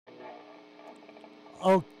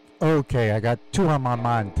Oh, okay, I got two on my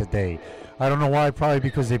mind today. I don't know why, probably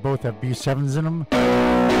because they both have B7s in them.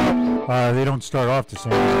 They don't start off the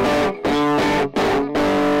same.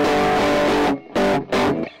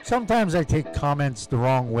 Sometimes I take comments the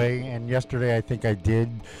wrong way, and yesterday I think I did.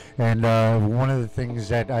 And one of the things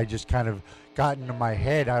that I just kind of got into my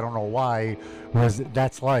head, I don't know why, was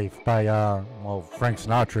 "That's Life" by Frank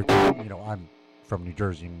Sinatra. You know, I'm from New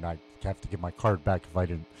Jersey, and I have to give my card back if I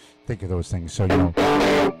didn't think of those things. So, you know.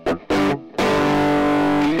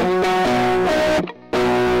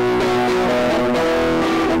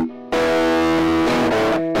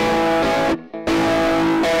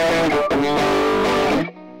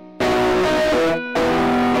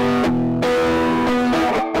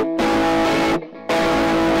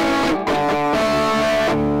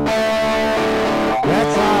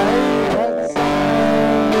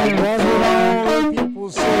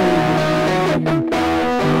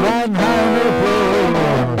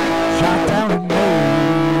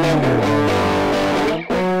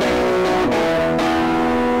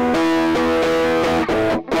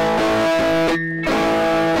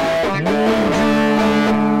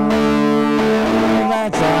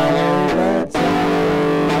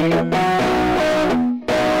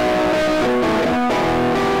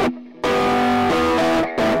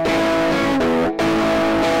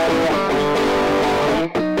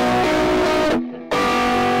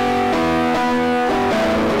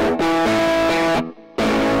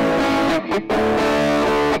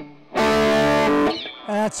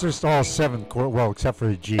 That's just all 7 chord, well, except for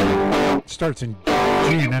the G. It starts in G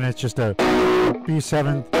and then it's just a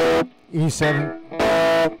B7, E7,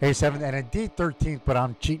 A7, and a D13th, but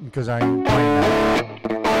I'm cheating because I'm playing that.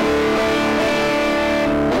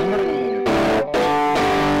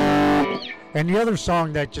 And the other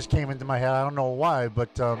song that just came into my head, I don't know why,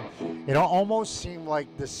 but it almost seemed like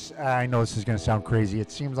this, I know this is going to sound crazy,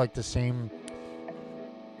 it seems like the same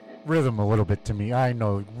rhythm a little bit to me. I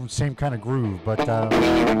know, same kind of groove, but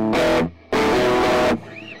Lynyrd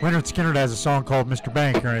Skynyrd has a song called Mr.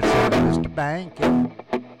 Banker, and it's Mr. Bank and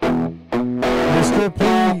Mr. P.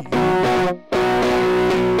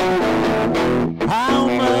 How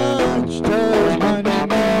much does money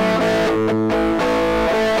mean?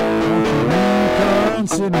 Don't you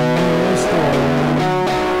reconsider your story?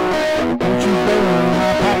 Don't you bury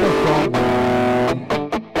my papa from me?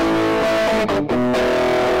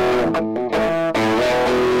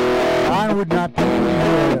 I would not be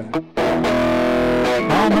here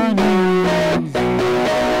on my knees.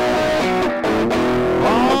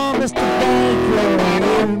 Oh, Mr. Banker,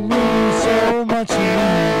 you mean so much to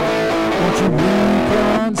me. Won't you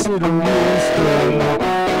reconsider your story?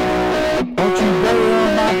 Won't you bury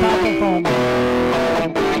my papa for me?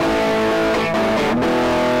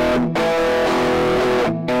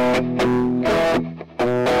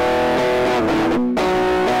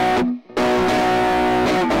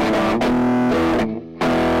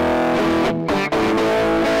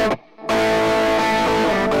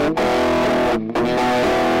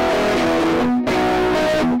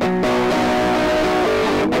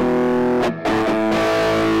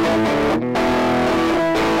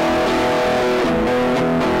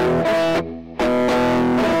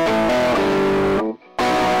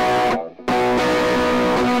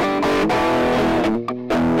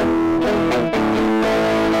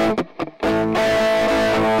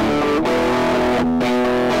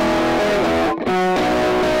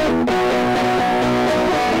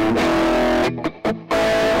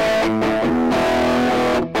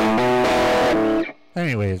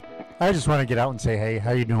 Anyways, I just want to get out and say, hey,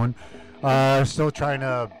 how you doing? Still trying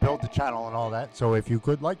to build the channel and all that. So if you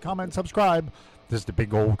could like, comment, subscribe. This is the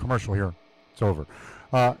big old commercial here. It's over.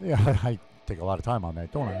 Yeah, I take a lot of time on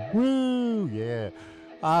that, don't I? Woo, yeah.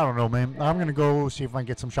 I don't know, man. I'm going to go see if I can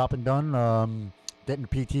get some shopping done. Getting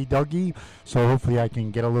PT Dougie. So hopefully I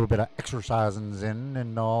can get a little bit of exercising in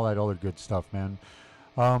and all that other good stuff, man.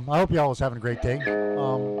 I hope y'all was having a great day.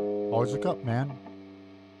 Always look up, man.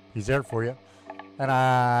 He's there for you. And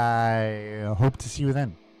I hope to see you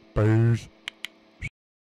then. Peace.